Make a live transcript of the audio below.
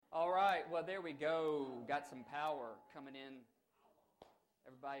right, well, there we go. Got some power coming in.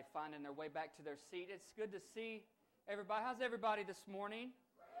 Everybody finding their way back to their seat. It's good to see everybody. How's everybody this morning?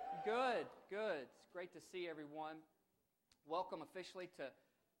 Good, good. It's great to see everyone. Welcome officially to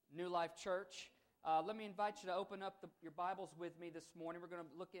New Life Church. Let me invite you to open up your Bibles with me this morning. We're going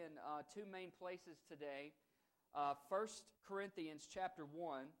to look in two main places today. 1 Corinthians chapter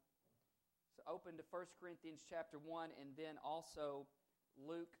 1. So open to 1 Corinthians chapter 1 and then also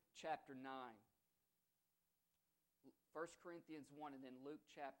Luke chapter 9. 1 Corinthians 1 and then Luke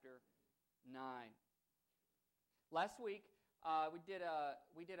chapter 9. Last week we did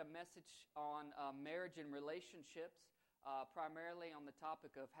a message on marriage and relationships, primarily on the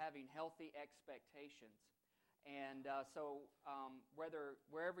topic of having healthy expectations. And so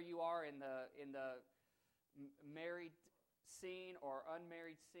wherever you are in the married scene or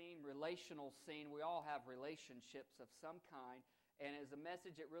unmarried scene, relational scene, we all have relationships of some kind. And as a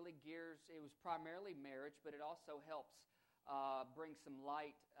message, it was primarily marriage, but it also helps bring some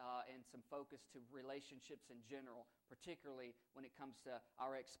light and some focus to relationships in general, particularly when it comes to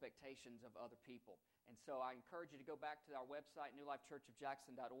our expectations of other people. And so I encourage you to go back to our website,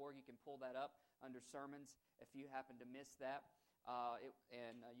 newlifechurchofjackson.org. You can pull that up under sermons if you happen to miss that,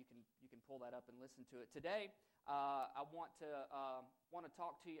 you can pull that up and listen to it. Today, I want to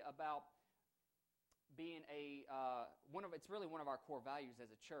talk to you about being it's really one of our core values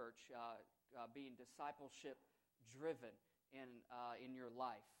as a church, being discipleship driven in your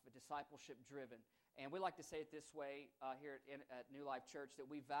life, discipleship driven. And we like to say it this way here at New Life Church, that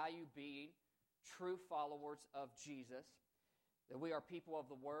we value being true followers of Jesus, that we are people of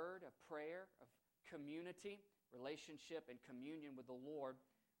the Word, of prayer, of community, relationship, and communion with the Lord.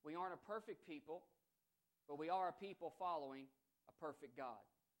 We aren't a perfect people, but we are a people following a perfect God.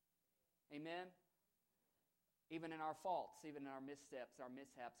 Amen? Even in our faults, even in our missteps, our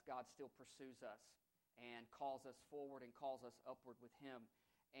mishaps, God still pursues us and calls us forward and calls us upward with Him.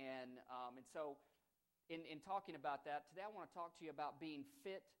 And so in talking about that, today I want to talk to you about being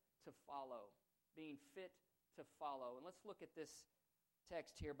fit to follow. Being fit to follow. And let's look at this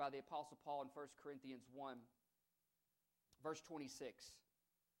text here by the Apostle Paul in 1 Corinthians 1, verse 26.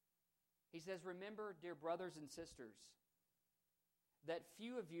 He says, "Remember, dear brothers and sisters, that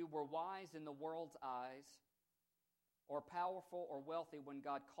few of you were wise in the world's eyes, or powerful or wealthy when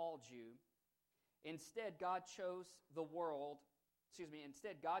God called you. Instead, God chose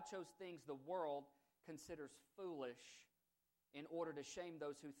things the world considers foolish in order to shame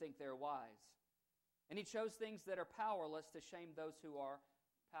those who think they're wise. And He chose things that are powerless to shame those who are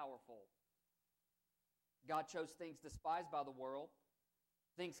powerful. God chose things despised by the world,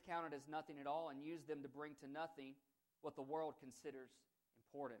 things counted as nothing at all, and used them to bring to nothing what the world considers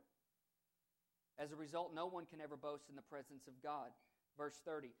important. As a result, no one can ever boast in the presence of God." Verse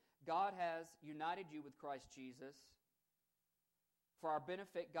 30, "God has united you with Christ Jesus. For our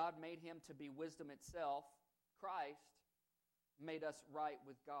benefit, God made Him to be wisdom itself. Christ made us right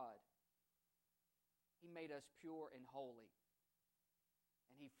with God. He made us pure and holy.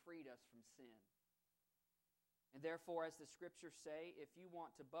 And He freed us from sin. And therefore, as the Scriptures say, if you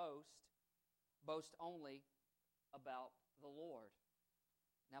want to boast only about the Lord."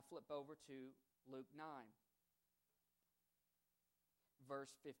 Now flip over to Luke 9,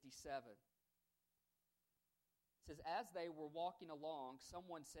 verse 57. It says, "As they were walking along,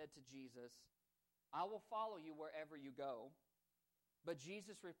 someone said to Jesus, 'I will follow you wherever you go.' But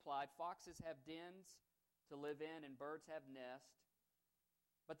Jesus replied, 'Foxes have dens to live in, and birds have nests,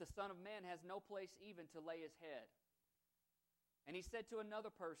 but the Son of Man has no place even to lay His head.' And He said to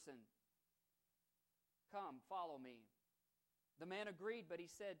another person, 'Come, follow me.' The man agreed, but he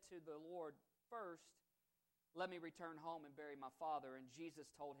said to the Lord, 'First, let me return home and bury my father.' And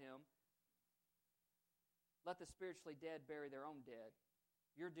Jesus told him, 'Let the spiritually dead bury their own dead.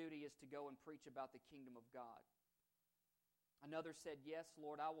 Your duty is to go and preach about the kingdom of God.' Another said, 'Yes,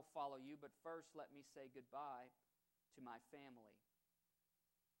 Lord, I will follow you, but first let me say goodbye to my family.'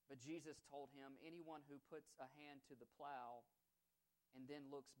 But Jesus told him, 'Anyone who puts a hand to the plow and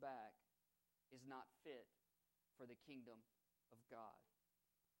then looks back is not fit for the kingdom of God.'"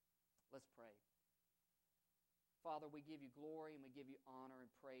 Let's pray. Father, we give you glory and we give you honor and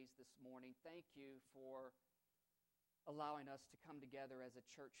praise this morning. Thank you for allowing us to come together as a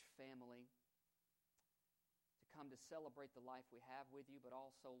church family, to come to celebrate the life we have with you, but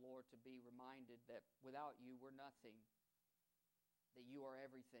also, Lord, to be reminded that without you, we're nothing, that you are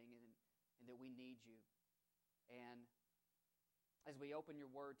everything, and that we need you. And as we open your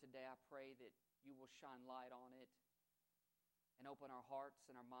word today, I pray that you will shine light on it and open our hearts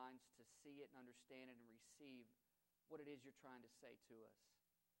and our minds to see it and understand it and receive what it is you're trying to say to us.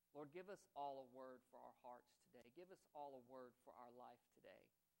 Lord, give us all a word for our hearts today. Give us all a word for our life today.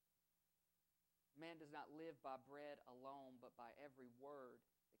 Man does not live by bread alone, but by every word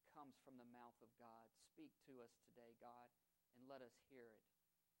that comes from the mouth of God. Speak to us today, God, and let us hear it.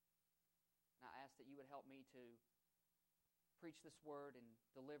 And I ask that you would help me to preach this word and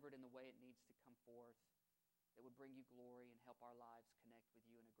deliver it in the way it needs to come forth, that would bring you glory and help our lives connect with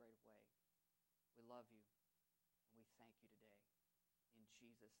you in a greater way. We love you, and we thank you today. In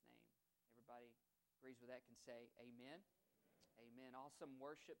Jesus' name. Everybody agrees with that can say amen. Amen. Awesome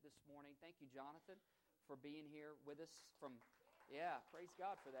worship this morning. Thank you, Jonathan, for being here with us from, praise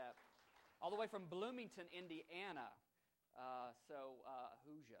God for that. All the way from Bloomington, Indiana.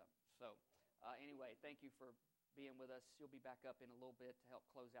 Hoosier. Anyway, thank you for being with us. You'll be back up in a little bit to help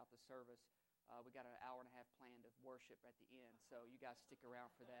close out the service. We got an hour and a half planned of worship at the end, so you guys stick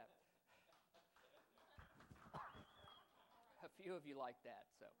around for that. A few of you like that,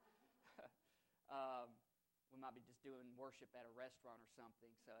 so we might be just doing worship at a restaurant or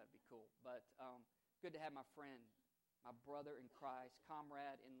something, so that'd be cool. But good to have my friend, my brother in Christ,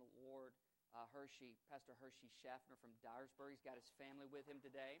 comrade in the Lord, Pastor Hershey Schaffner from Dyersburg. He's got his family with him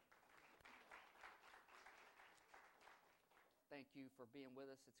today. Thank you for being with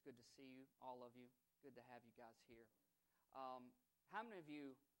us. It's good to see you, all of you. Good to have you guys here. How many of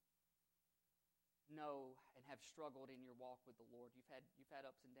you know and have struggled in your walk with the Lord? You've had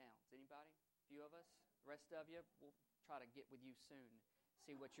ups and downs. Anybody? A few of us? The rest of you? We'll try to get with you soon,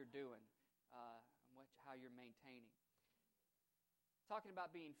 see what you're doing, and how you're maintaining. Talking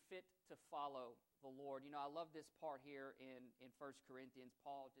about being fit to follow the Lord. You know, I love this part here in 1 Corinthians.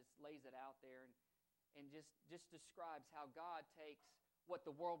 Paul just lays it out there and just describes how God takes what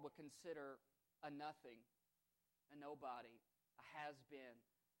the world would consider a nothing, a nobody, a has-been,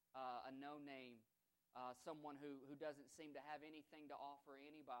 a no-name, someone who doesn't seem to have anything to offer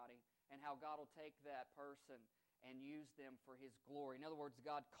anybody, and how God will take that person and use them for His glory. In other words,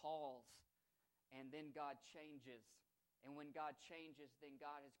 God calls, and then God changes. And when God changes, then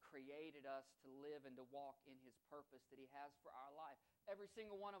God has created us to live and to walk in His purpose that He has for our life. Every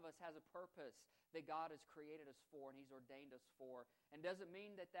single one of us has a purpose that God has created us for and He's ordained us for. And doesn't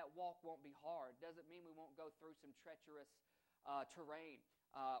mean that walk won't be hard. Doesn't mean we won't go through some treacherous terrain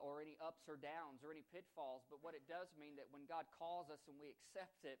or any ups or downs or any pitfalls. But what it does mean that when God calls us and we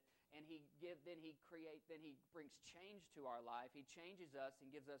accept it, and He brings change to our life. He changes us and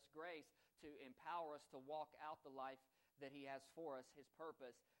gives us grace to empower us to walk out the life that He has for us, His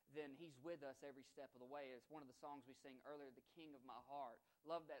purpose. Then He's with us every step of the way. It's one of the songs we sang earlier, "The King of My Heart."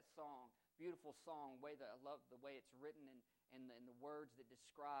 Love that song. Beautiful song. I love the way it's written and the words that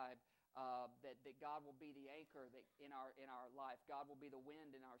describe that God will be the anchor in our life. God will be the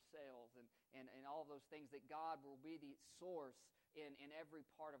wind in our sails and all those things. That God will be the source in every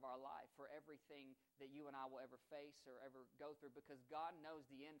part of our life for everything that you and I will ever face or ever go through, because God knows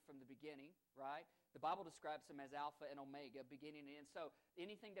the end from the beginning, right? The Bible describes Him as Alpha and Omega, beginning and end. So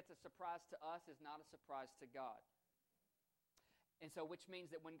anything that's a surprise to us is not a surprise to God. And so which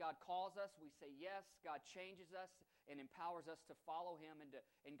means that when God calls us, we say yes. God changes us and empowers us to follow Him, and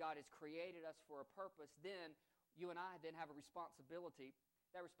God has created us for a purpose. Then you and I then have a responsibility.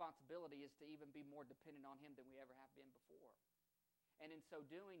 That responsibility is to even be more dependent on Him than we ever have been before. And in so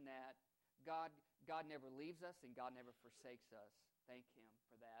doing that, God never leaves us and God never forsakes us. Thank Him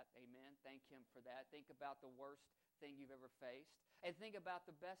for that. Amen. Thank Him for that. Think about the worst thing you've ever faced. And think about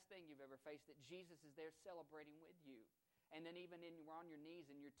the best thing you've ever faced, that Jesus is there celebrating with you. And then even when you're on your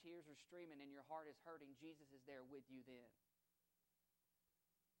knees and your tears are streaming and your heart is hurting, Jesus is there with you then.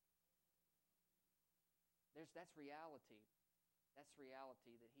 That's reality. That's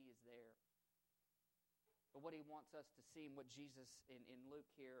reality, that He is there. But what He wants us to see, and what Jesus in Luke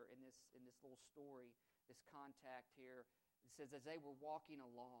here in this little story, this contact here, it says as they were walking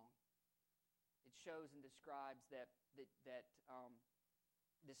along, it shows and describes that this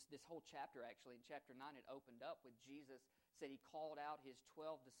whole chapter, actually in chapter 9, it opened up with Jesus said He called out His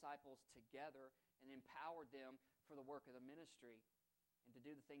 12 disciples together and empowered them for the work of the ministry and to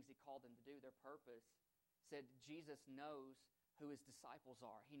do the things He called them to do, their purpose. Said Jesus knows who His disciples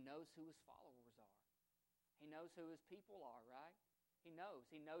are. He knows who His followers are. He knows who His people are, right? He knows.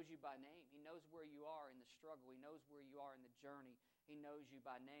 He knows you by name. He knows where you are in the struggle. He knows where you are in the journey. He knows you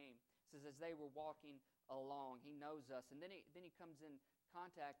by name. It says as they were walking along, He knows us. And then he comes in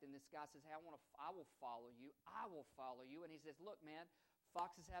contact, and this guy says, hey, I will follow you. I will follow you. And he says, look, man,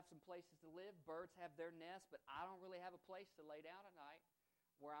 foxes have some places to live. Birds have their nests, but I don't really have a place to lay down at night.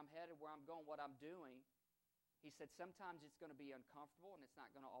 Where I'm headed, where I'm going, what I'm doing. He said, sometimes it's going to be uncomfortable, and it's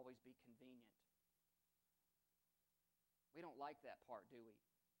not going to always be convenient. We don't like that part, do we?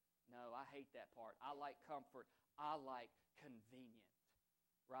 No, I hate that part. I like comfort. I like convenient,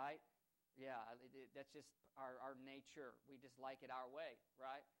 right? Yeah, that's just our nature. We just like it our way,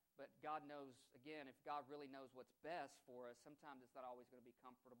 right? But God knows, again, if God really knows what's best for us, sometimes it's not always going to be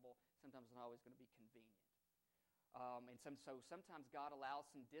comfortable. Sometimes it's not always going to be convenient. So sometimes God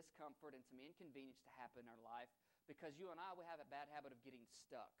allows some discomfort and some inconvenience to happen in our life because you and I, we have a bad habit of getting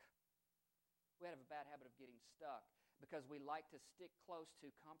stuck. We have a bad habit of getting stuck because we like to stick close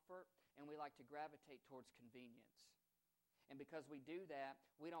to comfort and we like to gravitate towards convenience. And because we do that,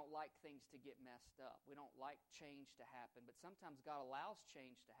 we don't like things to get messed up. We don't like change to happen. But sometimes God allows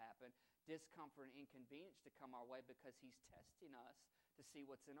change to happen, discomfort and inconvenience to come our way because He's testing us to see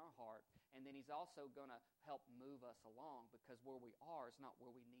what's in our heart. And then He's also going to help move us along because where we are is not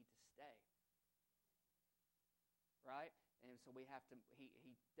where we need to stay. Right? And so we have to,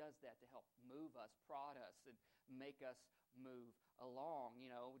 he does that to help move us, prod us, and make us move along.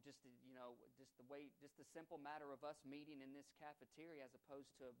 Just the simple matter of us meeting in this cafeteria as opposed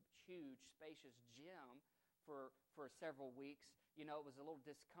to a huge, spacious gym for several weeks. It was a little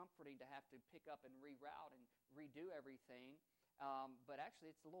discomforting to have to pick up and reroute and redo everything. But actually,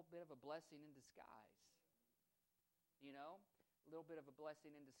 it's a little bit of a blessing in disguise. A little bit of a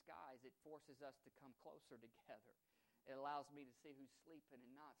blessing in disguise. It forces us to come closer together. It allows me to see who's sleeping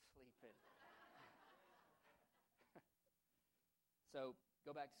and not sleeping. So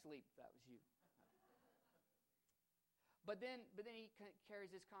go back to sleep if that was you. But then he carries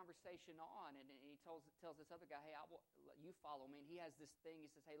this conversation on, and he tells this other guy, hey, you follow me. And he has this thing. He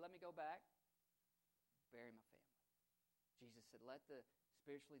says, hey, let me go back, bury my family. Jesus said, let the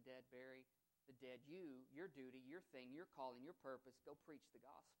spiritually dead bury the dead. Your duty, your thing, your calling, your purpose, go preach the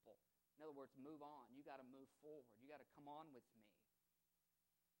gospel. In other words, move on. You got to move forward. You got to come on with me.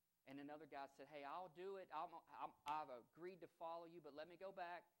 And another guy said, hey, I'll do it. I've agreed to follow you, but let me go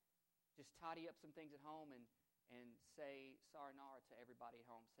back, just tidy up some things at home and say sayonara to everybody at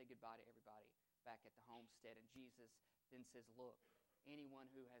home. Say goodbye to everybody back at the homestead. And Jesus then says, look, anyone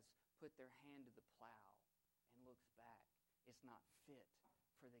who has put their hand to the plow and looks back is not fit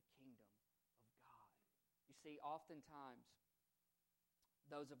for the kingdom of God. You see, oftentimes,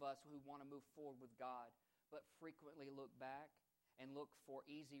 those of us who want to move forward with God but frequently look back and look for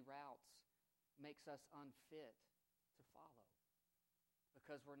easy routes makes us unfit to follow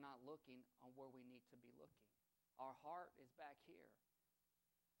because we're not looking on where we need to be looking. Our heart is back here.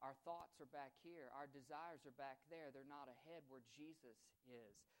 Our thoughts are back here. Our desires are back there. They're not ahead where Jesus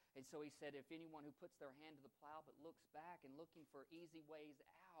is. And so he said, if anyone who puts their hand to the plow but looks back and looking for easy ways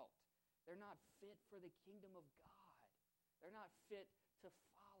out, they're not fit for the kingdom of God. They're not fit to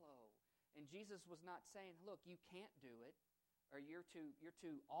follow. And Jesus was not saying, look, you can't do it, or you're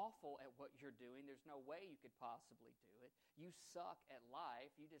too awful at what you're doing. There's no way you could possibly do it. You suck at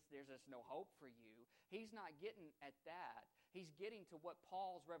life. There's just no hope for you. He's not getting at that. He's getting to what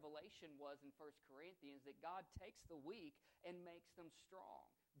Paul's revelation was in 1 Corinthians, that God takes the weak and makes them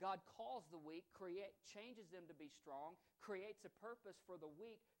strong. God calls the weak, changes them to be strong, creates a purpose for the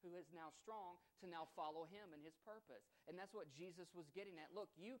weak who is now strong to now follow him and his purpose. And that's what Jesus was getting at. Look,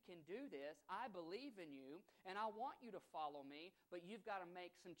 you can do this. I believe in you, and I want you to follow me, but you've got to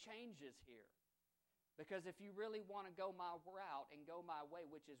make some changes here. Because if you really want to go my route and go my way,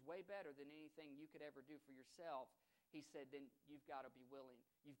 which is way better than anything you could ever do for yourself, he said, then you've got to be willing.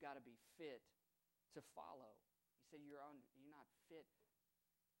 You've got to be fit to follow. He said, you're not fit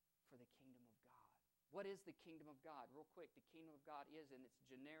for the kingdom of God. What is the kingdom of God? Real quick, the kingdom of God is, in its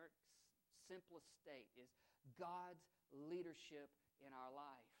generic, simplest state, is God's leadership in our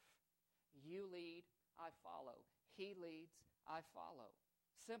life. You lead, I follow. He leads, I follow.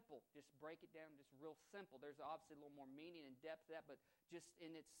 Simple. Just break it down, just real simple. There's obviously a little more meaning and depth to that, but just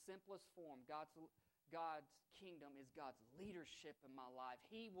in its simplest form, God's kingdom is God's leadership in my life.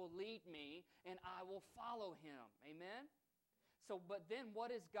 He will lead me, and I will follow him. Amen? So, but then what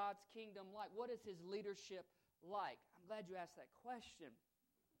is God's kingdom like? What is his leadership like? I'm glad you asked that question.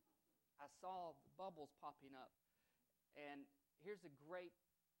 I saw the bubbles popping up. And here's a great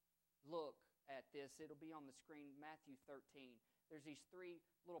look at this. It'll be on the screen, Matthew 13. There's these three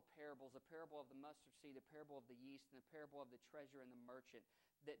little parables, the parable of the mustard seed, the parable of the yeast, and the parable of the treasure and the merchant.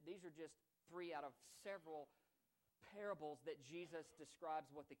 These are just three out of several parables that Jesus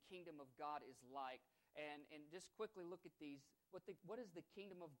describes what the kingdom of God is like. And just quickly look at these. What is the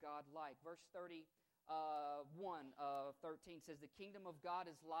kingdom of God like? Verse 31 of 13 says, the kingdom of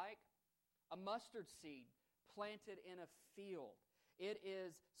God is like a mustard seed planted in a field. It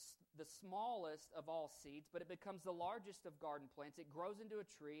is the smallest of all seeds, but it becomes the largest of garden plants. It grows into a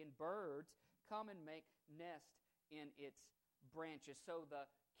tree, and birds come and make nest in its branches. So the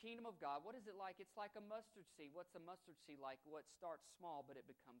kingdom of God, what is it like? It's like a mustard seed. What's a mustard seed like? Well, it starts small, but it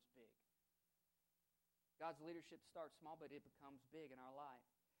becomes big. God's leadership starts small, but it becomes big in our life.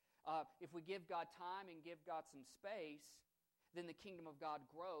 If we give God time and give God some space, then the kingdom of God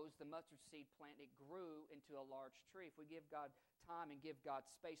grows. The mustard seed plant, it grew into a large tree. If we give God time and give God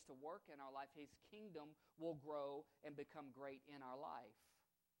space to work in our life, His kingdom will grow and become great in our life.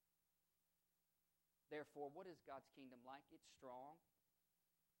 Therefore, what is God's kingdom like? It's strong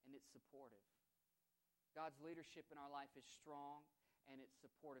and it's supportive. God's leadership in our life is strong and it's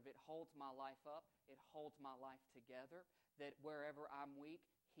supportive. It holds my life up. It holds my life together. That wherever I'm weak,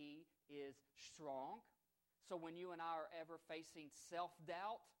 He is strong. So when you and I are ever facing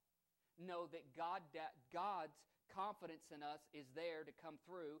self-doubt, know that God's confidence in us is there to come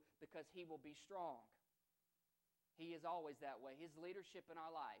through because He will be strong. He is always that way. His leadership in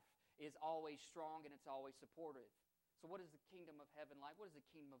our life is always strong and it's always supportive. So what is the kingdom of heaven like? What is the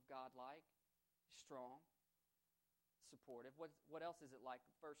kingdom of God like? Strong, supportive. What else is it like?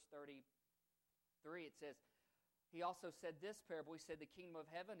 Verse 33, it says, He also said this parable. He said the kingdom of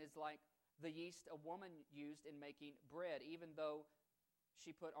heaven is like the yeast a woman used in making bread. Even though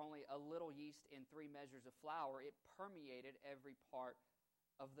she put only a little yeast in 3 measures of flour, it permeated every part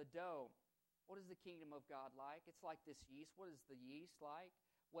of the dough. What is the kingdom of God like? It's like this yeast. What is the yeast like?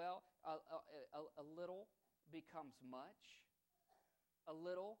 Well, a little becomes much. A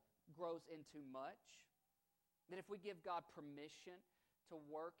little grows into much. That if we give God permission to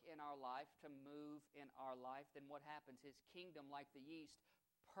work in our life, to move in our life, then what happens? His kingdom, like the yeast,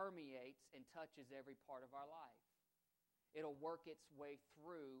 permeates and touches every part of our life. It'll work its way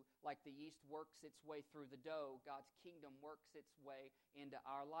through, like the yeast works its way through the dough. God's kingdom works its way into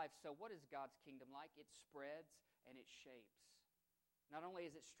our life. So what is God's kingdom like? It spreads and it shapes. Not only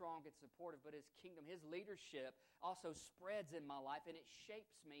is it strong and supportive, but His kingdom, His leadership also spreads in my life, and it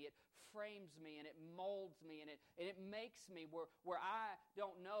shapes me, it frames me, and it molds me, and it makes me where I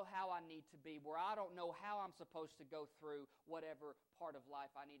don't know how I need to be, where I don't know how I'm supposed to go through whatever part of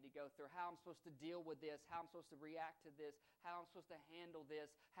life I need to go through, how I'm supposed to deal with this, how I'm supposed to react to this, how I'm supposed to handle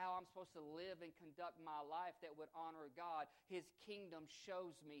this, how I'm supposed to live and conduct my life that would honor God. His kingdom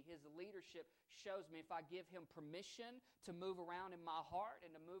shows me, His leadership shows me. If I give Him permission to move around in my heart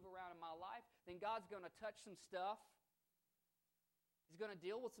and to move around in my life, then God's going to touch some stuff. He's going to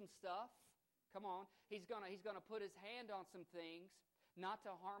deal with some stuff. Come on. He's going to put His hand on some things, not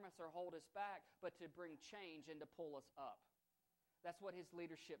to harm us or hold us back, but to bring change and to pull us up. That's what His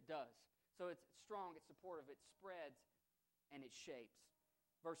leadership does. So it's strong, it's supportive, it spreads, and it shapes.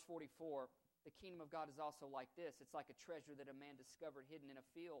 Verse 44, the kingdom of God is also like this. It's like a treasure that a man discovered hidden in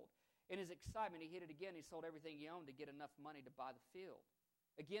a field. In his excitement, he hid it again. He sold everything he owned to get enough money to buy the field.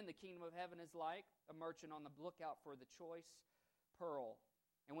 Again, the kingdom of heaven is like a merchant on the lookout for the choice pearl.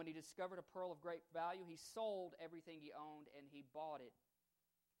 And when he discovered a pearl of great value, he sold everything he owned and he bought it.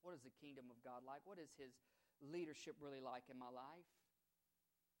 What is the kingdom of God like? What is His leadership really like in my life?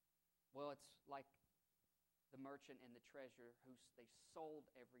 Well, it's like the merchant and the treasure they sold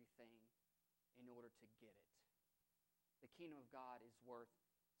everything in order to get it. The kingdom of God is worth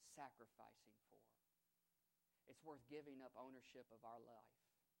sacrificing for. It's worth giving up ownership of our life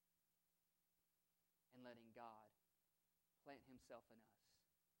and letting God plant Himself in us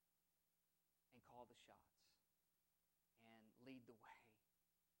and call the shots and lead the way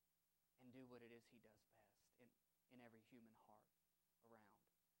and do what it is He does best in every human heart around.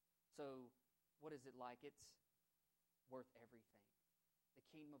 So what is it like? It's worth everything. The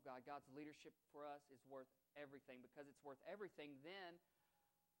kingdom of God, God's leadership for us is worth everything. Because it's worth everything, then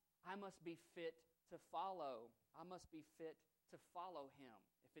I must be fit to follow. I must be fit to follow Him.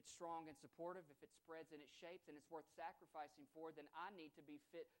 If it's strong and supportive, if it spreads and it shapes, and it's worth sacrificing for, then I need to be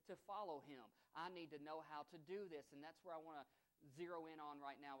fit to follow Him. I need to know how to do this. And that's where I want to zero in on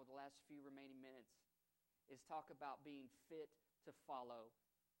right now with the last few remaining minutes, is talk about being fit to follow.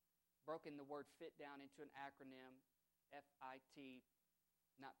 Broken the word fit down into an acronym, F-I-T,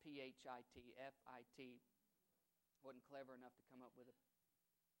 not P-H-I-T, F-I-T. Wasn't clever enough to come up with it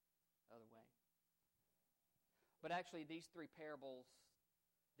other way. But actually, these 3 parables,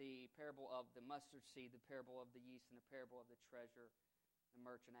 the parable of the mustard seed, the parable of the yeast, and the parable of the treasure, the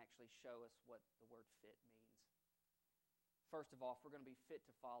merchant, actually show us what the word fit means. First of all, if we're going to be fit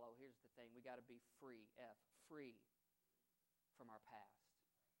to follow, here's the thing. We got to be free, free from our past.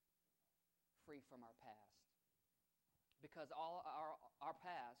 Free from our past. Because all our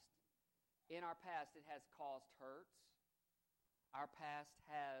past, in our past, it has caused hurts. Our past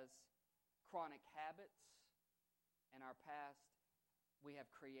has chronic habits. In our past, we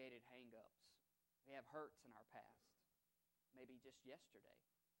have created hang-ups. We have hurts in our past. Maybe just yesterday.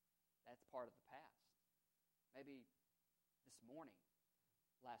 That's part of the past. Maybe this morning,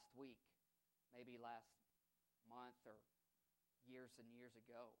 last week, maybe last month or years and years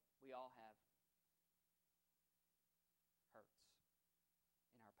ago. We all have hurts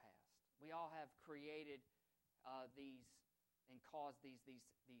in our past. We all have created these and caused these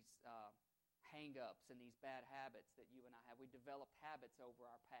hang-ups and these bad habits that you and I have. We developed habits over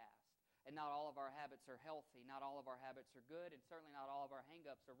our past. And not all of our habits are healthy. Not all of our habits are good. And certainly not all of our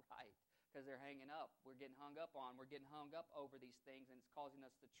hang-ups are right because they're hanging up. We're getting hung up on. We're getting hung up over these things, and it's causing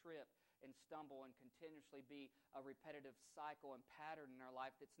us to trip and stumble and continuously be a repetitive cycle and pattern in our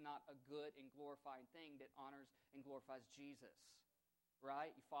life that's not a good and glorifying thing that honors and glorifies Jesus.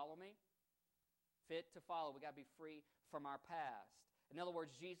 Right? You follow me? Fit to follow. We got to be free from our past. In other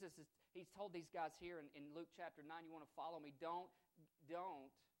words, He's told these guys here in Luke chapter 9, you want to follow me, don't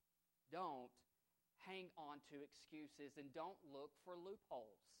hang on to excuses and don't look for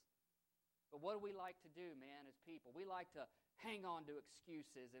loopholes. But what do we like to do, man, as people? We like to hang on to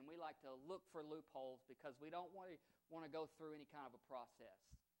excuses and we like to look for loopholes because we don't want to go through any kind of a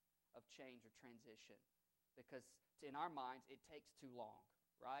process of change or transition. Because in our minds, it takes too long,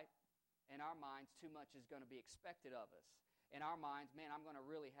 right? In our minds, too much is going to be expected of us. In our minds, man, I'm going to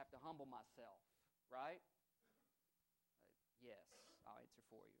really have to humble myself, right? Yes, I'll answer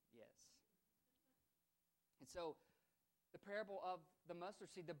for you, yes. And so, the parable of the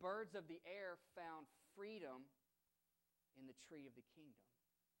mustard seed, the birds of the air found freedom in the tree of the kingdom.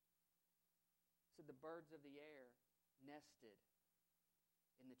 So the birds of the air nested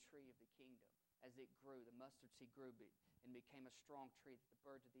in the tree of the kingdom. As it grew, the mustard seed grew and became a strong tree that the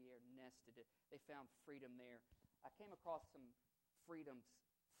birds of the air nested it. They found freedom there. I came across some freedoms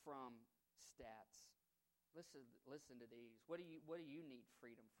from stats. Listen to these. What do you need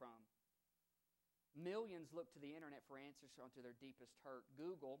freedom from? Millions look to the internet for answers onto their deepest hurt.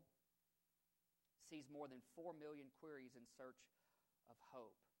 Google sees more than 4 million queries in search of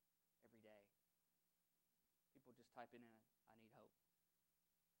hope every day. People just type in, I need hope.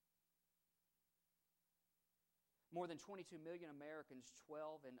 More than 22 million Americans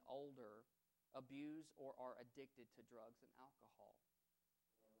 12 and older abuse or are addicted to drugs and alcohol.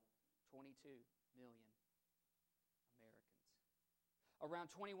 22 million Americans.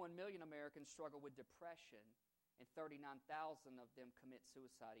 Around 21 million Americans struggle with depression, and 39,000 of them commit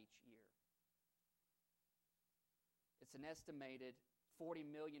suicide each year. It's an estimated 40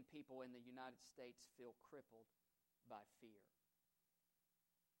 million people in the United States feel crippled by fear.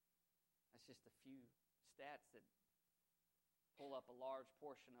 That's just a few stats that pull up a large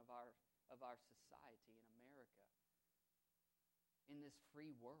portion of our society in America. In this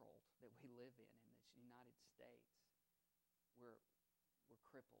free world that we live in this United States, we're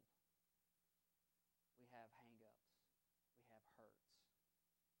crippled. We have hang-ups. We have hurts.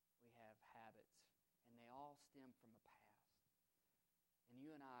 We have habits. And they all stem from a past. And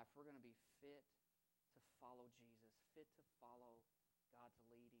you and I, if we're going to be fit to follow Jesus, fit to follow God's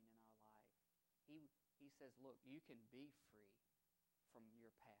leading in our life, He says, look, you can be free from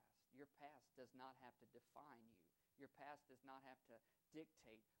your past. Your past does not have to define you. Your past does not have to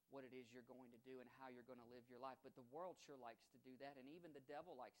dictate what it is you're going to do and how you're going to live your life. But the world sure likes to do that, and even the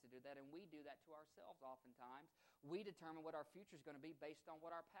devil likes to do that, and we do that to ourselves oftentimes. We determine what our future is going to be based on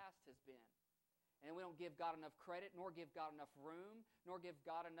what our past has been. And we don't give God enough credit, nor give God enough room, nor give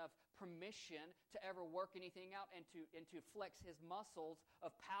God enough permission to ever work anything out and to flex His muscles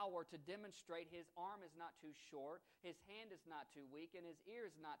of power to demonstrate His arm is not too short, His hand is not too weak, and His ear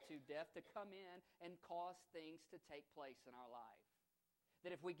is not too deaf to come in and cause things to take place in our life.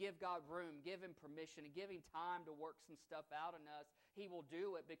 That if we give God room, give Him permission, and give Him time to work some stuff out in us, He will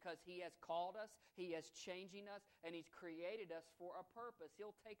do it because He has called us, He is changing us, and He's created us for a purpose.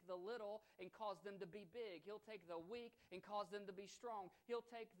 He'll take the little and cause them to be big. He'll take the weak and cause them to be strong. He'll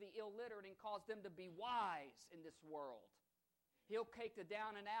take the illiterate and cause them to be wise in this world. He'll take the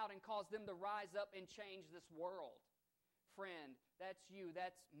down and out and cause them to rise up and change this world. Friend, that's you,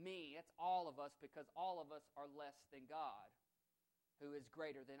 that's me, that's all of us, because all of us are less than God, who is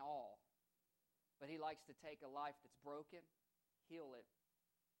greater than all. But He likes to take a life that's broken, heal it,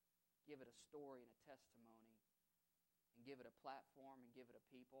 give it a story and a testimony, and give it a platform, and give it a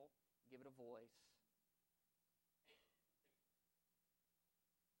people, and give it a voice,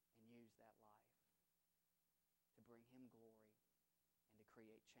 and use that life to bring Him glory and to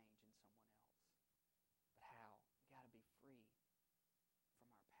create change in someone else. But how? We've got to be free from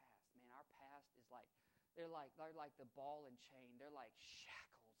our past. Man, our past is like, they're like the ball and chain. They're like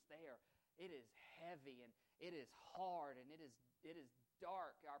shackles. It is heavy and it is hard and it is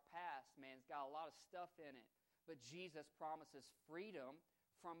dark. Our past, man, has got a lot of stuff in it. But Jesus promises freedom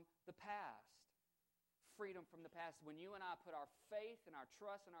from the past. Freedom from the past. When you and I put our faith and our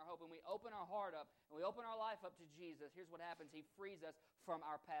trust and our hope, and we open our heart up and we open our life up to Jesus, here's what happens. He frees us from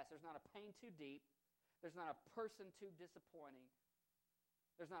our past. There's not a pain too deep. There's not a person too disappointing.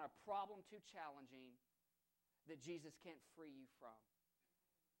 There's not a problem too challenging that Jesus can't free you from.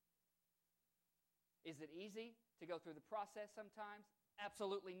 Is it easy to go through the process sometimes?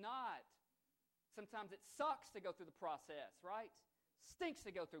 Absolutely not. Sometimes it sucks to go through the process, right? Stinks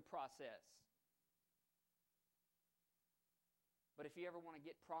to go through process. But if you ever want to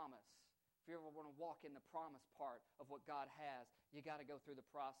get promise, if you ever want to walk in the promise part of what God has, you got to go through the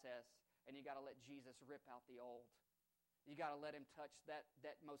process, and you got to let Jesus rip out the old. You got to let him touch that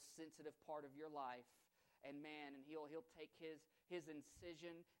most sensitive part of your life. And man, and he'll take his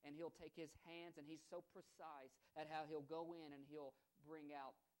incision, and he'll take his hands, and he's so precise at how he'll go in and he'll bring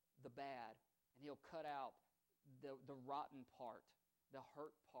out the bad, and he'll cut out the rotten part, the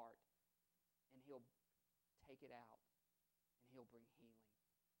hurt part, and he'll take it out. He'll bring healing.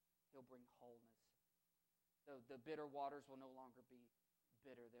 He'll bring wholeness. The bitter waters will no longer be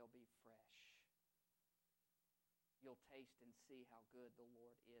bitter. They'll be fresh. You'll taste and see how good the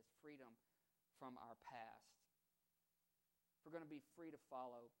Lord is. Freedom from our past. If we're going to be free to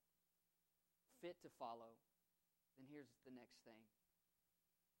follow, fit to follow, then here's the next thing.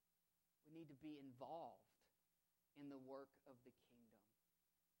 We need to be involved in the work of the kingdom.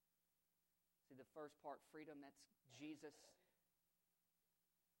 See, the first part, freedom, that's Jesus,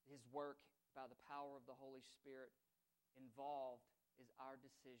 his work by the power of the Holy Spirit. Involved is our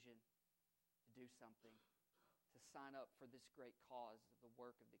decision to do something, to sign up for this great cause of the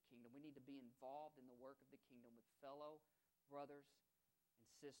work of the kingdom. We need to be involved in the work of the kingdom with fellow brothers and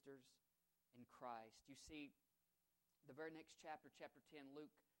sisters in Christ. You see, the very next chapter, chapter 10,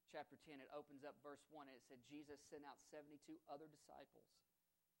 Luke chapter 10, it opens up verse 1, and it said, Jesus sent out 72 other disciples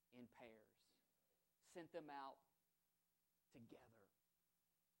in pairs. Sent them out together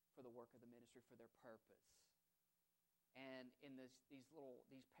for the work of the ministry, for their purpose. And in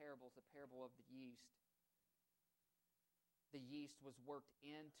these parables, the parable of the yeast was worked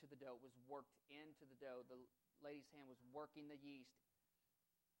into the dough. It was worked into the dough. The lady's hand was working the yeast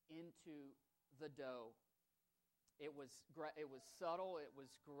into the dough. It was subtle. It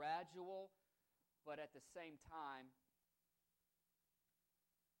was gradual, but at the same time,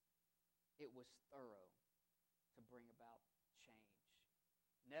 it was thorough to bring about change.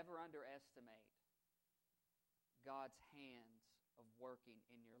 Never underestimate God's hands of working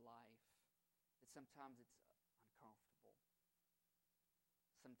in your life. That sometimes it's uncomfortable.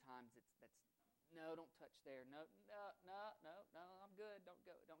 Sometimes no, don't touch there. No, I'm good. Don't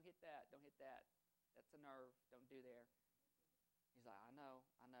go. Don't hit that. Don't hit that. That's a nerve. Don't do there. He's like, I know,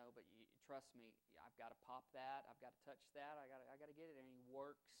 but you trust me. I've got to pop that. I've got to touch that. I got to get it. And he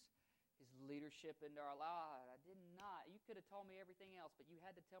works his leadership into our lives. I did not. You could have told me everything else, but you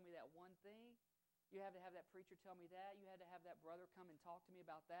had to tell me that one thing. You had to have that preacher tell me that. You had to have that brother come and talk to me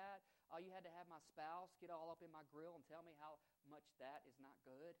about that. You had to have my spouse get all up in my grill and tell me how much that is not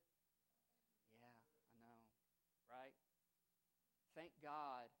good. Yeah, I know, right? Thank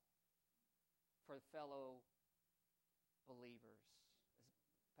God for fellow believers.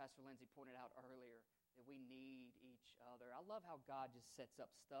 As Pastor Lindsay pointed out earlier, that we need each other. I love how God just sets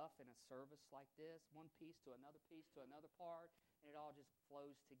up stuff in a service like this, one piece to another part, and it all just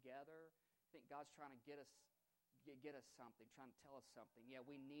flows together. I think God's trying to get us something, trying to tell us something. Yeah,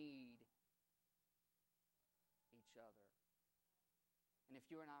 we need each other. And if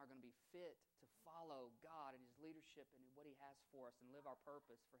you and I are going to be fit to follow God and his leadership and what he has for us and live our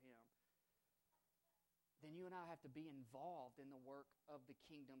purpose for him, then you and I have to be involved in the work of the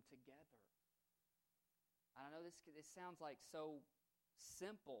kingdom together. I know this sounds like so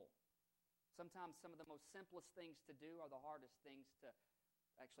simple. Sometimes some of the most simplest things to do are the hardest things to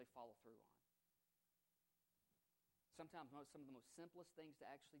actually follow through on. Sometimes some of the most simplest things to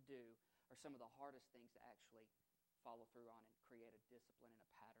actually do are some of the hardest things to actually follow through on and create a discipline and a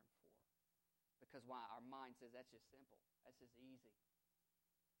pattern for. Because why? Our mind says that's just simple. That's just easy.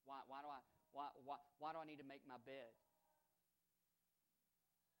 Why do I need to make my bed?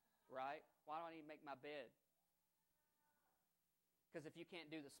 Right? Why do I need to make my bed? Because if you can't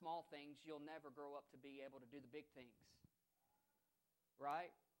do the small things, you'll never grow up to be able to do the big things.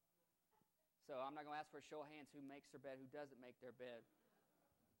 Right? So I'm not going to ask for a show of hands who makes their bed, who doesn't make their bed.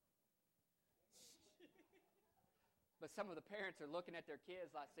 But some of the parents are looking at their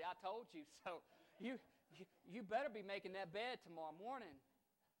kids like, see, I told you, so you better be making that bed tomorrow morning.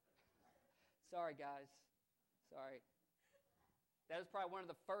 Sorry, guys. Sorry. That was probably one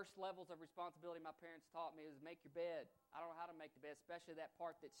of the first levels of responsibility my parents taught me, is make your bed. I don't know how to make the bed, especially that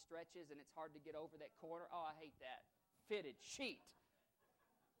part that stretches and it's hard to get over that corner. Oh, I hate that. Fitted sheet.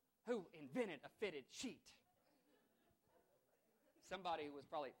 Who invented a fitted sheet? Somebody who was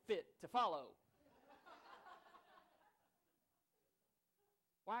probably fit to follow.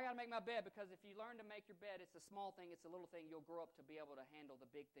 Why I got to make my bed? Because if you learn to make your bed, it's a small thing, it's a little thing, you'll grow up to be able to handle the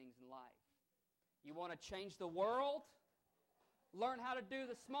big things in life. You want to change the world? Learn how to do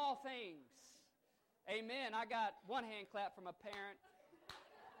the small things. Amen. I got one hand clap from a parent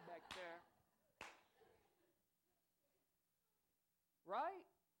back there. Right?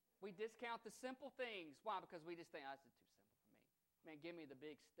 We discount the simple things. Why? Because we just think, oh, this is too simple for me. Man, give me the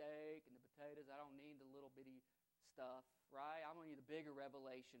big steak and the potatoes. I don't need the little bitty stuff, right? I don't need the bigger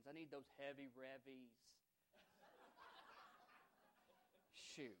revelations. I need those heavy revies.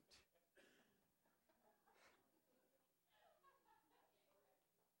 Shoot.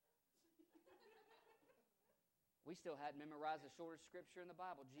 We still hadn't memorized the shortest scripture in the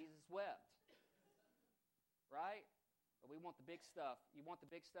Bible. Jesus wept. Right? But we want the big stuff. You want the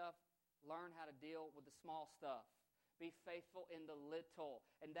big stuff? Learn how to deal with the small stuff. Be faithful in the little.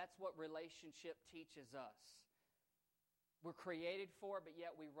 And that's what relationship teaches us. We're created for it, but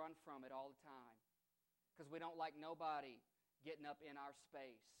yet we run from it all the time. Because we don't like nobody getting up in our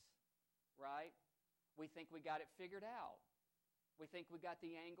space. Right? We think we got it figured out. We think we got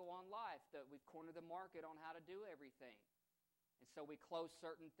the angle on life, that we've cornered the market on how to do everything. And so we close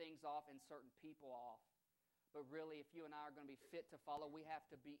certain things off and certain people off. But really, if you and I are going to be fit to follow, we have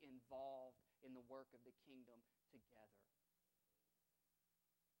to be involved in the work of the kingdom together.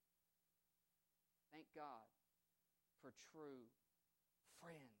 Thank God for true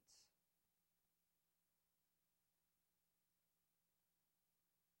friends.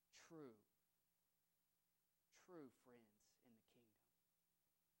 True friends in the kingdom.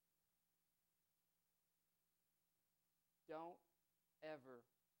 Don't ever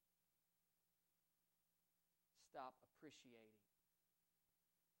stop appreciating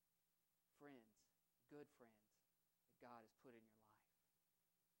friends, good friends, that God has put in your life.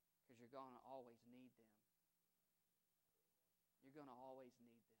 Because you're going to always need them. You're going to always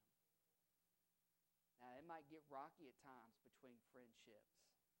need them. Now, it might get rocky at times between friendships,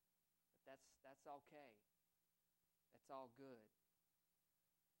 but that's okay. That's all good.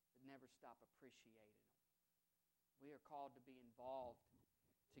 But never stop appreciating them. We are called to be involved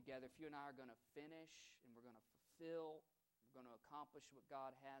together. If you and I are going to finish and we're going to fulfill, we're going to accomplish what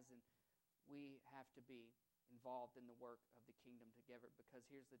God has, and we have to be involved in the work of the kingdom together. Because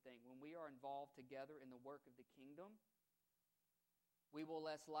here's the thing. When we are involved together in the work of the kingdom, we will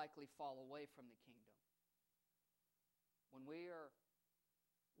less likely fall away from the kingdom. When we are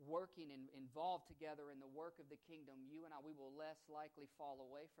working and involved together in the work of the kingdom, you and I, we will less likely fall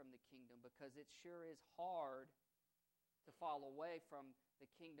away from the kingdom, because it sure is hard to fall away from the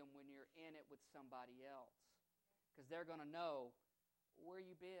kingdom when you're in it with somebody else. Because they're going to know, where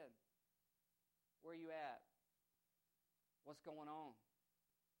you been? Where you at? What's going on?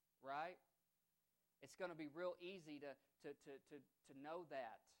 Right? It's going to be real easy to know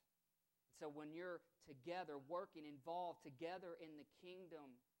that. So when you're together, working, involved together in the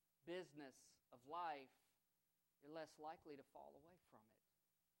kingdom business of life, you're less likely to fall away from it.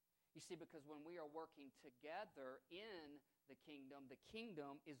 You see, because when we are working together in the kingdom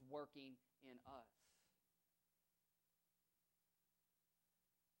is working in us.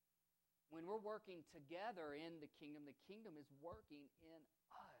 When we're working together in the kingdom is working in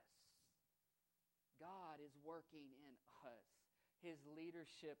us. God is working in us. His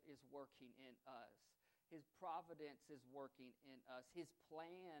leadership is working in us. His providence is working in us. His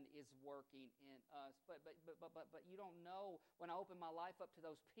plan is working in us. But you don't know, when I open my life up to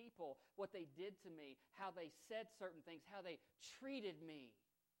those people, what they did to me, how they said certain things, how they treated me.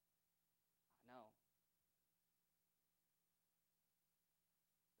 I know.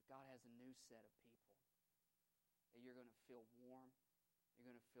 But God has a new set of people that you're going to feel warm.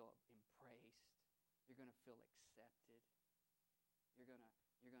 You're going to feel embraced. You're going to feel accepted. You're going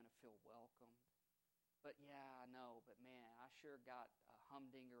to feel welcomed. But yeah, I know, but man, I sure got a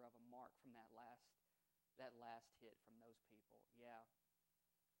humdinger of a mark from that last hit from those people. Yeah.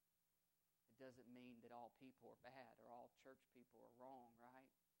 It doesn't mean that all people are bad or all church people are wrong, right?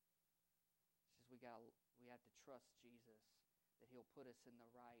 It's just we have to trust Jesus, that He'll put us in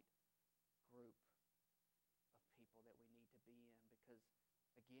the right group of people that we need to be in, because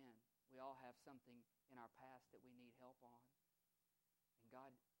again, we all have something in our past that we need help on. And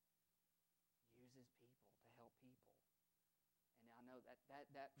God uses people to help people. And I know that's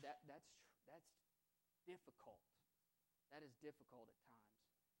difficult. That is difficult at times.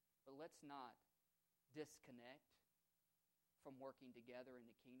 But let's not disconnect from working together in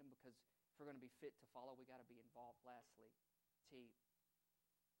the kingdom, because if we're going to be fit to follow, we got to be involved. Lastly, T.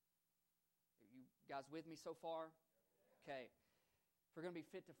 Are you guys with me so far? Okay. If we're going to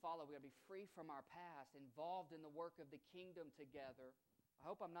be fit to follow, we got to be free from our past, involved in the work of the kingdom together. I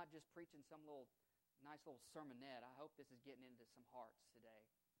hope I'm not just preaching some nice little sermonette. I hope this is getting into some hearts today,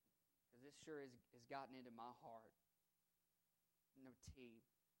 because this sure has gotten into my heart. Number T,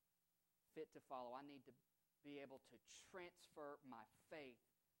 fit to follow. I need to be able to transfer my faith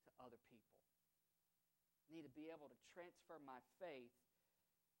to other people. I need to be able to transfer my faith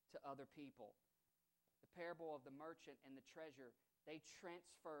to other people. The parable of the merchant and the treasure, they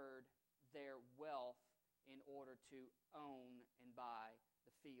transferred their wealth in order to own and buy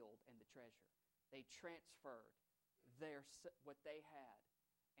the field and the treasure. They transferred what they had,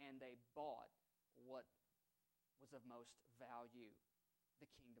 and they bought what was of most value, the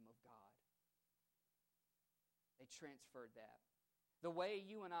kingdom of God. They transferred that. The way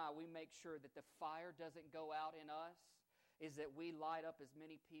you and I, we make sure that the fire doesn't go out in us is that we light up as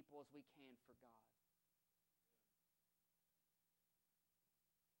many people as we can for God.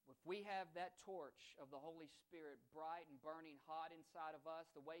 If we have that torch of the Holy Spirit bright and burning hot inside of us,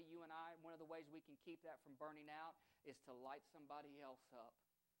 the way you and I, one of the ways we can keep that from burning out is to light somebody else up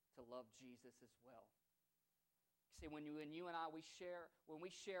to love Jesus as well. See, when you and I, when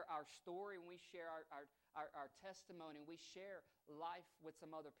we share our story, when we share our testimony, we share life with some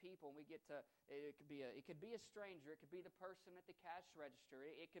other people, and we get to, it could be a stranger, it could be the person at the cash register,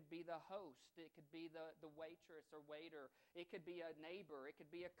 it could be the host, it could be the waitress or waiter, it could be a neighbor, it could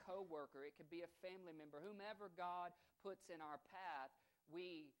be a coworker, it could be a family member, whomever God puts in our path,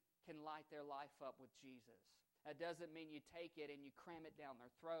 we can light their life up with Jesus. That doesn't mean you take it and you cram it down their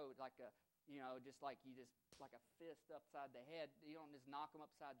throat like a like a fist upside the head. You don't just knock them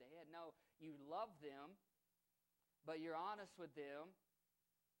upside the head. No, you love them, but you're honest with them,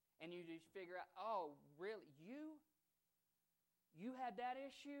 and you just figure out, oh, really? You had that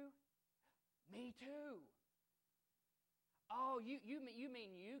issue? Me too. Oh, you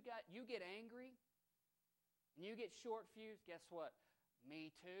mean you get angry and you get short fused? Guess what?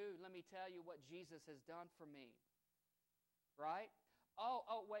 Me too. Let me tell you what Jesus has done for me. Right?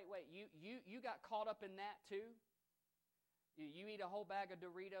 Oh, wait. You got caught up in that too? You eat a whole bag of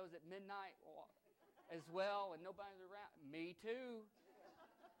Doritos at midnight as well and nobody's around? Me too.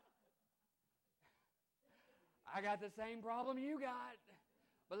 I got the same problem you got.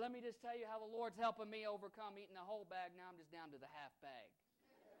 But let me just tell you how the Lord's helping me overcome eating the whole bag. Now I'm just down to the half bag.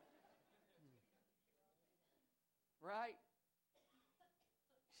 Right?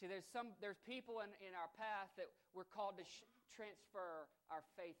 See, there's people in our path that we're called to transfer our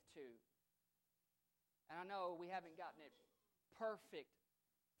faith to. And I know we haven't gotten it perfect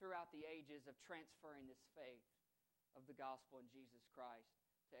throughout the ages of transferring this faith of the gospel in Jesus Christ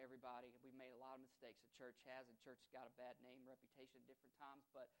to everybody. We've made a lot of mistakes. The church has, and church has got a bad name, reputation at different times,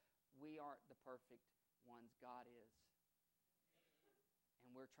 but we aren't the perfect ones. God is.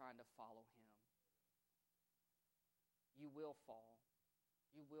 And we're trying to follow Him. You will fall.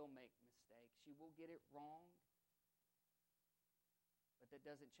 You will make mistakes. You will get it wrong. But that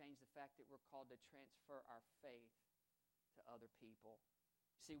doesn't change the fact that we're called to transfer our faith to other people.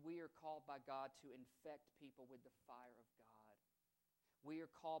 See, we are called by God to infect people with the fire of God. We are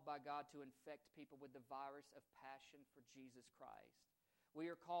called by God to infect people with the virus of passion for Jesus Christ.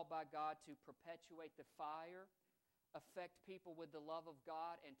 We are called by God to perpetuate the fire, affect people with the love of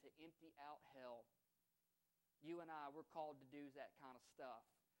God, and to empty out hell. You and I, we're called to do that kind of stuff.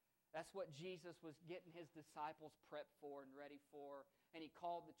 That's what Jesus was getting His disciples prepped for and ready for. And He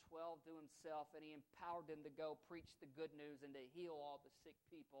called the 12 to Himself, and He empowered them to go preach the good news and to heal all the sick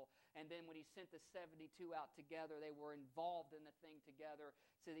people. And then when He sent the 72 out together, they were involved in the thing together.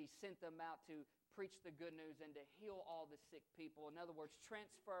 So He sent them out to preach the good news and to heal all the sick people. In other words,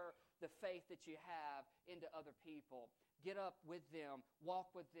 transfer the faith that you have into other people. Get up with them,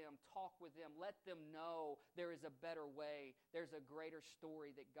 walk with them, talk with them. Let them know there is a better way. There's a greater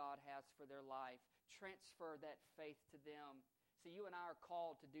story that God has for their life. Transfer that faith to them. So you and I are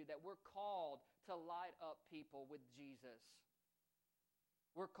called to do that. We're called to light up people with Jesus.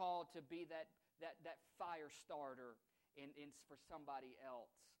 We're called to be that fire starter for somebody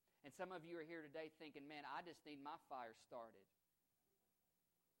else. And some of you are here today thinking, man, I just need my fire started.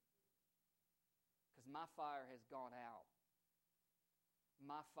 Because my fire has gone out.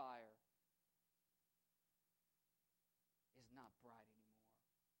 My fire is not bright anymore.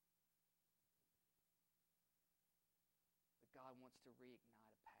 But God wants to reignite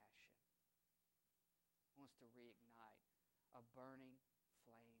a passion. He wants to reignite a burning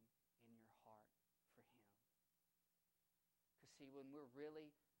flame in your heart for Him. Because see, when we're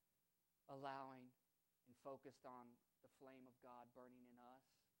really allowing and focused on the flame of God burning in us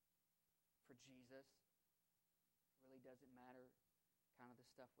for Jesus, it really doesn't matter kind of the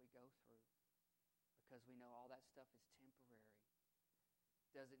stuff we go through, because we know all that stuff is temporary.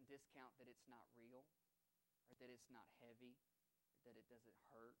 Doesn't discount that it's not real, or that it's not heavy, or that it doesn't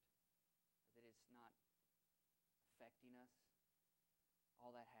hurt, or that it's not affecting us.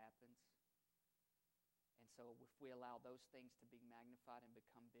 All that happens. And so if we allow those things to be magnified and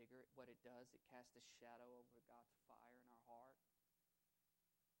become bigger, what it does, it casts a shadow over God's fire in our heart.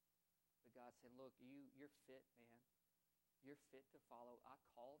 But God said, look, you're fit, man. You're fit to follow. I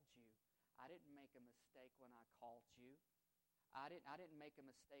called you. I didn't make a mistake when I called you. I didn't make a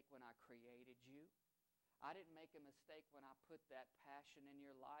mistake when I created you. I didn't make a mistake when I put that passion in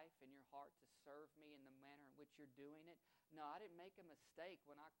your life, in your heart, to serve me in the manner in which you're doing it. No, I didn't make a mistake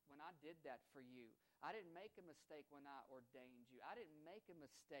when I did that for you. I didn't make a mistake when I ordained you. I didn't make a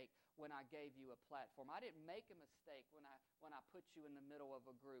mistake when I gave you a platform. I didn't make a mistake when I put you in the middle of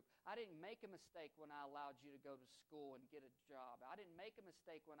a group. I didn't make a mistake when I allowed you to go to school and get a job. I didn't make a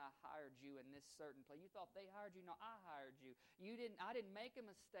mistake when I hired you in this certain place. You thought they hired you? No, I hired you. I didn't make a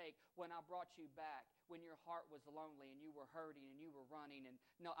mistake when I brought you back when your heart was lonely and you were hurting and you were running. And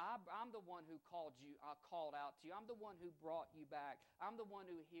no, I'm the one who called out to you. I'm the one who brought you back. I'm the one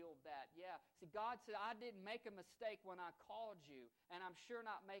who healed that. Yeah. See, God said, I didn't make a mistake when I called you, and I'm sure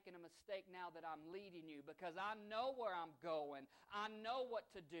not making a mistake now that I'm leading you, because I know where I'm going. I know what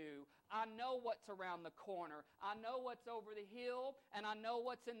to do. I know what's around the corner. I know what's over the hill, and I know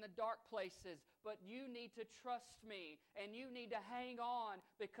what's in the dark places. But you need to trust me, and you need to hang on,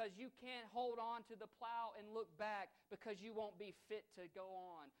 because you can't hold on to the plow and look back, because you won't be fit to go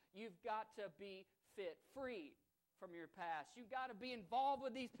on. You've got to be fit, free from your past. You've got to be involved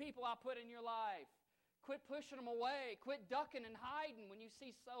with these people I put in your life. Quit pushing them away. Quit ducking and hiding when you see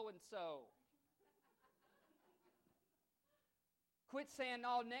so-and-so. Quit saying,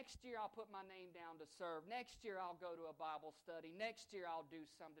 oh, next year I'll put my name down to serve. Next year I'll go to a Bible study. Next year I'll do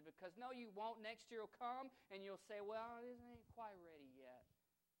something. Because no, you won't. Next year will come and you'll say, well, this ain't quite ready yet.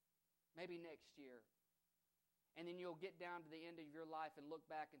 Maybe next year. And then you'll get down to the end of your life and look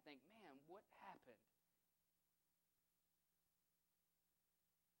back and think, man, what happened?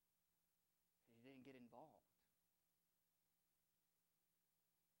 Because you didn't get involved.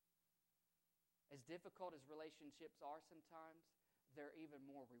 As difficult as relationships are sometimes, they're even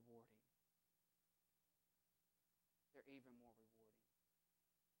more rewarding. They're even more rewarding.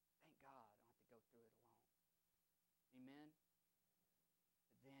 Thank God I don't have to go through it alone. Amen?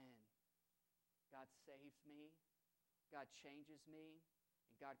 But then, God saves me, God changes me,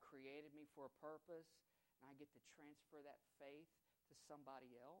 and God created me for a purpose, and I get to transfer that faith to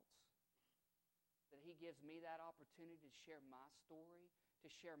somebody else. That He gives me that opportunity to share my story,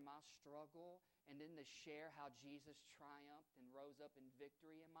 to share my struggle, and then to share how Jesus triumphed and rose up in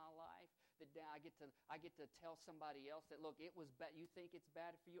victory in my life. That I get to tell somebody else that, look, it was bad. You think it's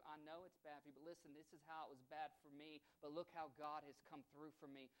bad for you? I know it's bad for you, but listen, this is how it was bad for me. But look how God has come through for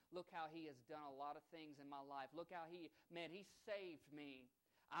me. Look how He has done a lot of things in my life. Look how He saved me.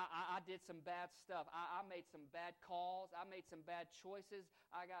 I did some bad stuff. I made some bad calls. I made some bad choices.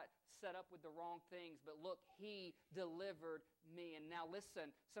 I got set up with the wrong things. But look, He delivered me. And now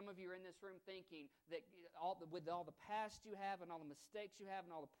listen, some of you are in this room thinking that with all the past you have and all the mistakes you have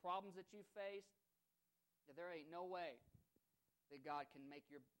and all the problems that you faced, that there ain't no way that God can make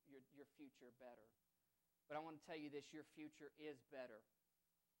your future better. But I want to tell you this, your future is better.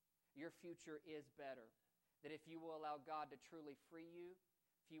 Your future is better. That if you will allow God to truly free you,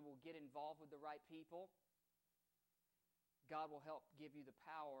 if you will get involved with the right people, God will help give you the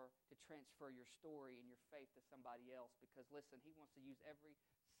power to transfer your story and your faith to somebody else. Because listen, He wants to use every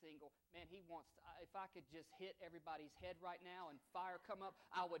single, man, He wants to, if I could just hit everybody's head right now and fire come up,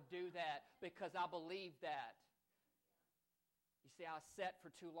 I would do that, because I believe that. You see, I sat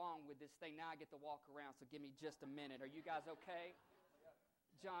for too long with this thing. Now I get to walk around, so give me just a minute. Are you guys okay?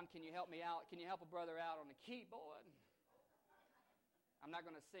 John, can you help me out? Can you help a brother out on the keyboard? I'm not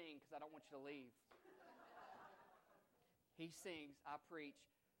going to sing because I don't want you to leave. He sings, I preach,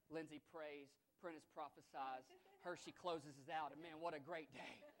 Lindsay prays, Prentice prophesies, Hershey closes us out, and man, what a great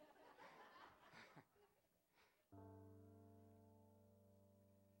day.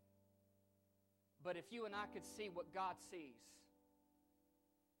 But if you and I could see what God sees,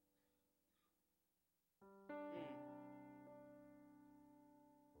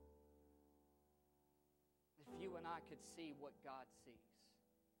 if you and I could see what God sees,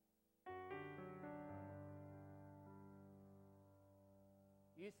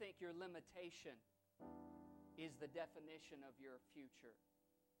 You think your limitation is the definition of your future.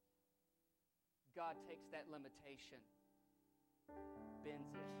 God takes that limitation,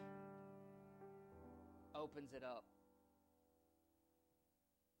 bends it, opens it up,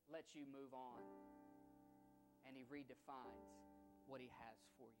 lets you move on, and He redefines what He has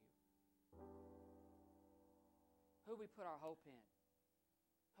for you. Who do we put our hope in?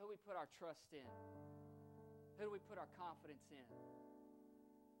 Who do we put our trust in? Who do we put our confidence in?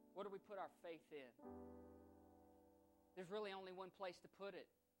 What do we put our faith in? There's really only one place to put it.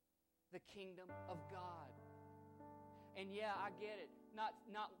 The kingdom of God. And yeah, I get it. Not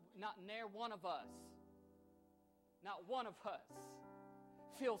near one of us. Not one of us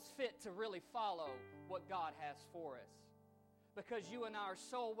feels fit to really follow what God has for us. Because you and I are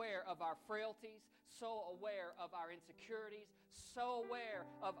so aware of our frailties, so aware of our insecurities, so aware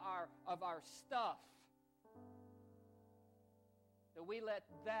of our stuff, that we let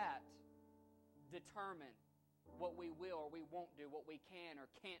that determine what we will or we won't do, what we can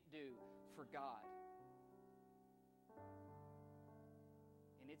or can't do for God.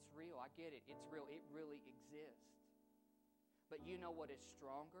 And it's real. I get it. It's real. It really exists. But you know what is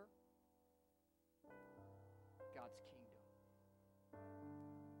stronger? God's kingdom.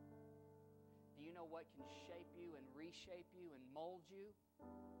 Do you know what can shape you and reshape you and mold you?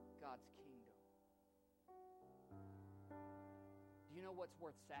 God's kingdom. Do you know what's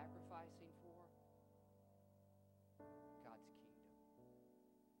worth sacrificing for? God's kingdom.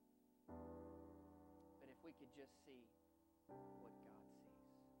 But if we could just see what God sees about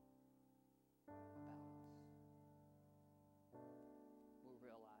us, we'll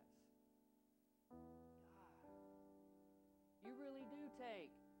realize, God, you really do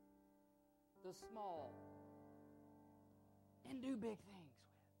take the small and do big things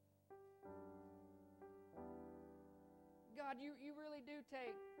with. God, you really do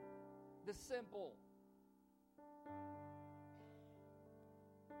take the simple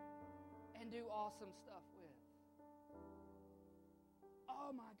and do awesome stuff with.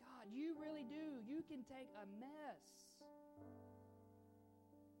 Oh my God, you really do. You can take a mess.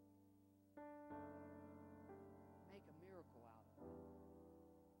 Make a miracle out of it.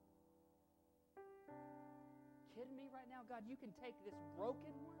 Kidding me right now? God, you can take this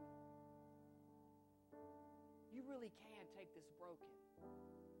broken one. You really can take this broken.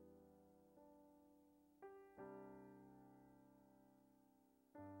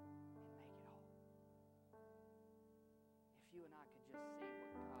 You and I could just see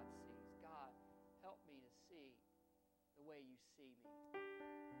what God sees. God, help me to see the way you see me.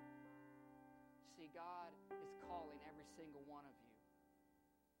 See, God is calling every single one of you.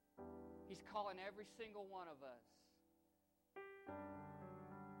 He's calling every single one of us.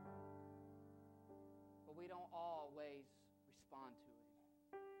 But we don't always respond to Him.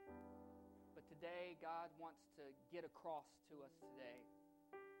 But today, God wants to get across to us today.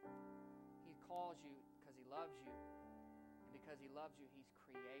 He calls you because He loves you. Because He loves you, He's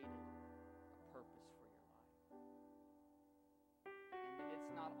created a purpose for your life. And that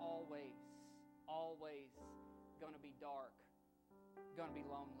it's not always going to be dark, going to be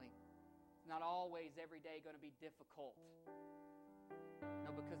lonely. It's not always every day going to be difficult.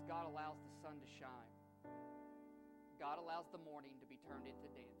 No, because God allows the sun to shine. God allows the mourning to be turned into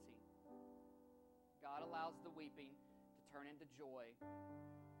dancing. God allows the weeping to turn into joy.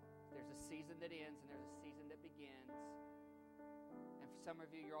 There's a season that ends and there's a season that begins. And for some of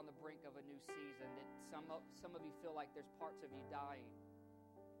you, you're on the brink of a new season. That some of you feel like there's parts of you dying.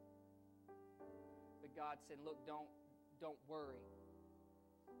 But God said, look, don't worry.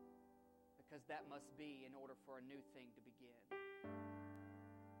 Because that must be in order for a new thing to begin.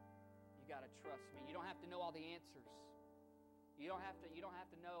 You got to trust me. You don't have to know all the answers. You don't have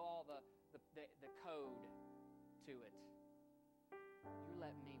to know all the code to it. You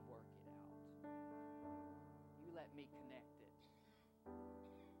let me work it out. You let me connect it.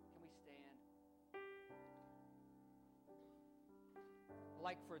 Can we stand? I'd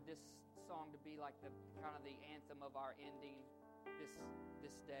like for this song to be like the kind of the anthem of our ending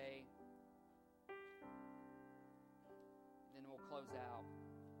this day. And then we'll close out.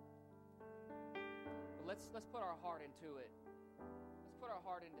 But let's put our heart into it. Let's put our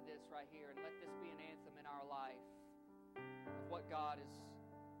heart into this right here and let this be an anthem in our life of what God is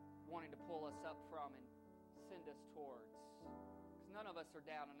wanting to pull us up from and send us towards. Because none of us are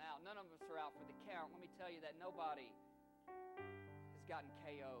down and out. None of us are out for the count. Let me tell you that nobody has gotten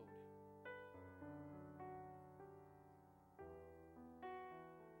KO'd.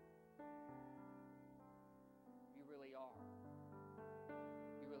 You really are.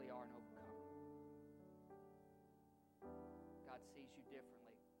 You really are an overcomer. God sees you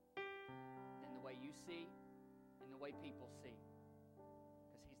differently. you see and the way people see.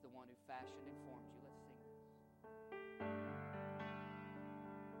 Because He's the one who fashioned and formed you. Let's sing this.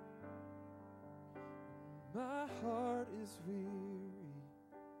 My heart is weary,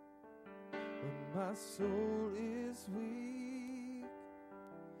 when my soul is weak,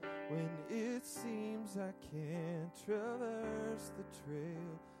 when it seems I can't traverse the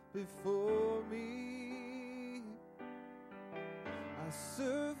trail before me, I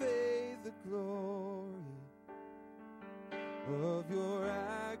survey the glory of your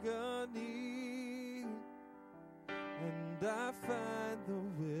agony, and I find the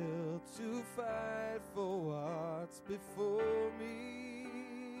will to fight for what's before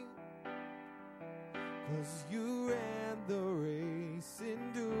me. 'Cause you ran the race,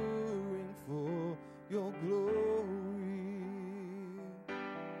 enduring for your glory.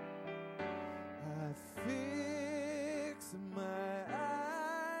 I fix my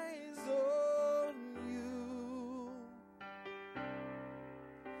eyes on you,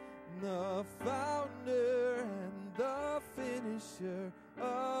 the founder and the finisher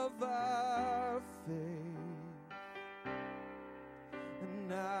of our faith.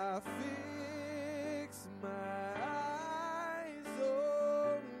 And I fix my eyes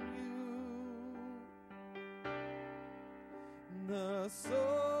on you. The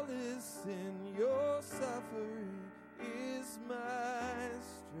solace in your suffering is my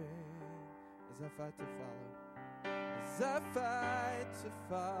strength. As I fight to follow, as I fight to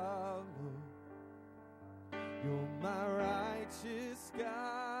follow, you're my righteous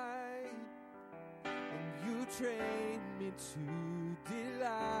guide, and you train me to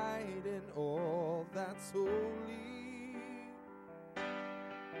delight in all that's holy.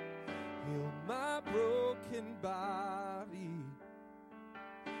 Heal my broken body,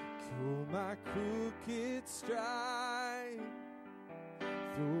 cure my crooked stride,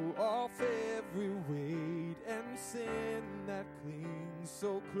 throw off every weight and sin that clings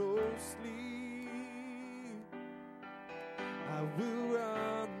so closely. I will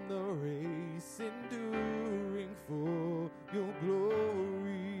run the race, enduring for your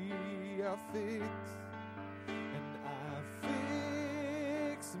glory. I fix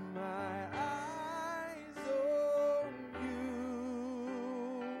my eyes on you,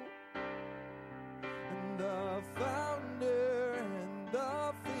 and the founder and the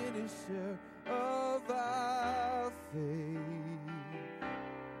finisher of our faith.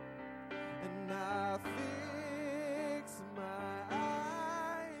 And I fix my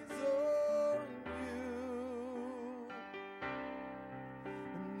eyes on you,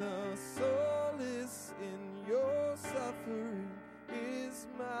 and the solace in your suffering is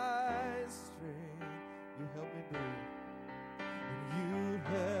my strength. You help me breathe, and you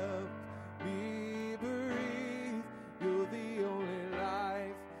help me breathe. You're the only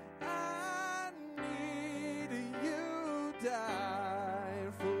life I need. You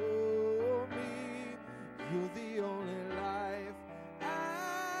died for me. You're the only life I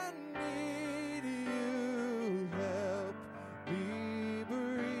need. You help me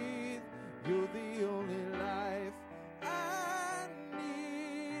breathe. You're the only life I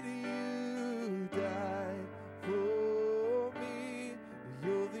need. You died for me.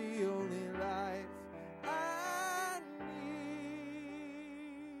 You're the only life I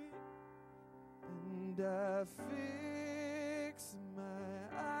need. And I fix my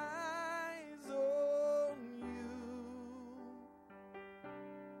eyes on you,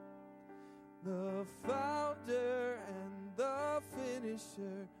 the founder and the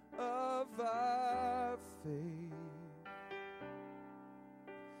finisher of our faith.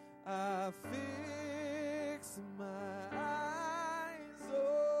 I fix my eyes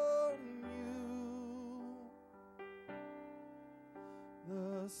on you,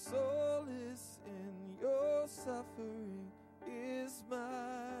 the solace in your suffering is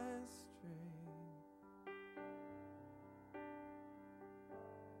my strength.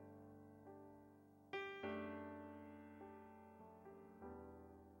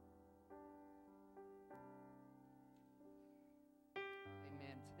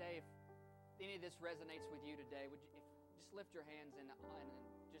 Amen. Today, if any of this resonates with you today, would you just lift your hands and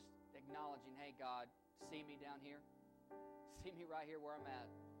just acknowledging, hey, God, see me down here? See me right here where I'm at.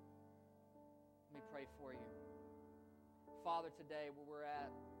 Let me pray for you. Father, today where we're at,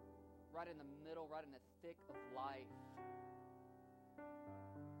 right in the middle, right in the thick of life,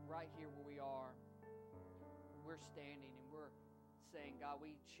 right here where we are, we're standing and we're saying, God,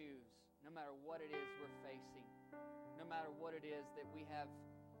 we choose, no matter what it is we're facing, no matter what it is that we has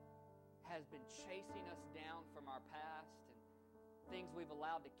been chasing us down from our past and things we've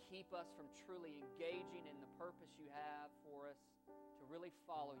allowed to keep us from truly engaging in the purpose you have for us to really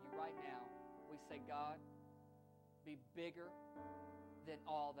follow you right now. we say, God, be bigger than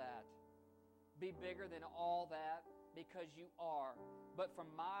all that. Be bigger than all that, because you are. But from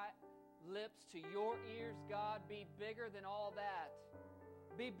my lips to your ears, God, be bigger than all that.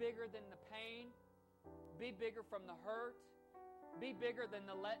 Be bigger than the pain. Be bigger from the hurt. Be bigger than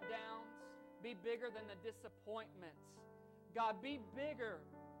the letdowns. Be bigger than the disappointments. God, be bigger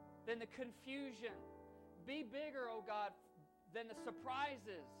than the confusion. Be bigger, oh God, than the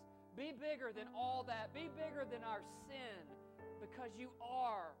surprises. Be bigger than all that. Be bigger than our sin, because you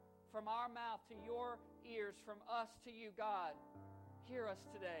are. From our mouth to your ears, from us to you, God. Hear us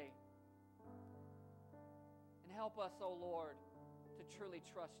today. And help us, oh Lord, to truly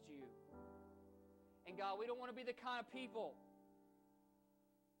trust you. And God, we don't want to be the kind of people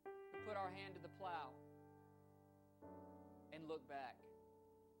who put our hand to the plow and look back.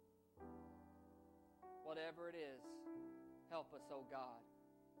 Whatever it is, help us, oh God,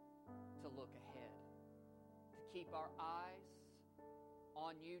 to look ahead. To keep our eyes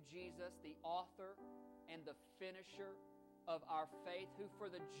on you, Jesus, the author and the finisher of our faith, who for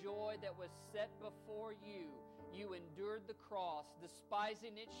the joy that was set before you, you endured the cross,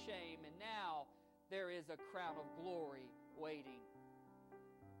 despising its shame, and now there is a crown of glory waiting.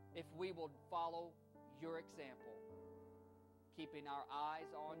 If we will follow your example, keeping our eyes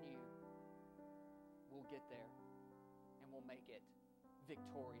on you, we'll get there and we'll make it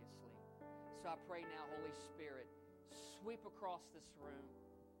victoriously. So I pray now, Holy Spirit, sweep across this room,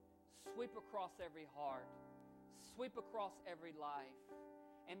 sweep across every heart, sweep across every life,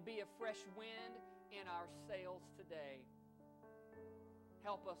 and be a fresh wind in our sails today.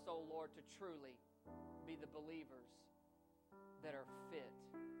 Help us, O Lord, to truly be the believers that are fit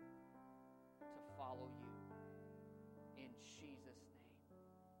to follow you. In Jesus'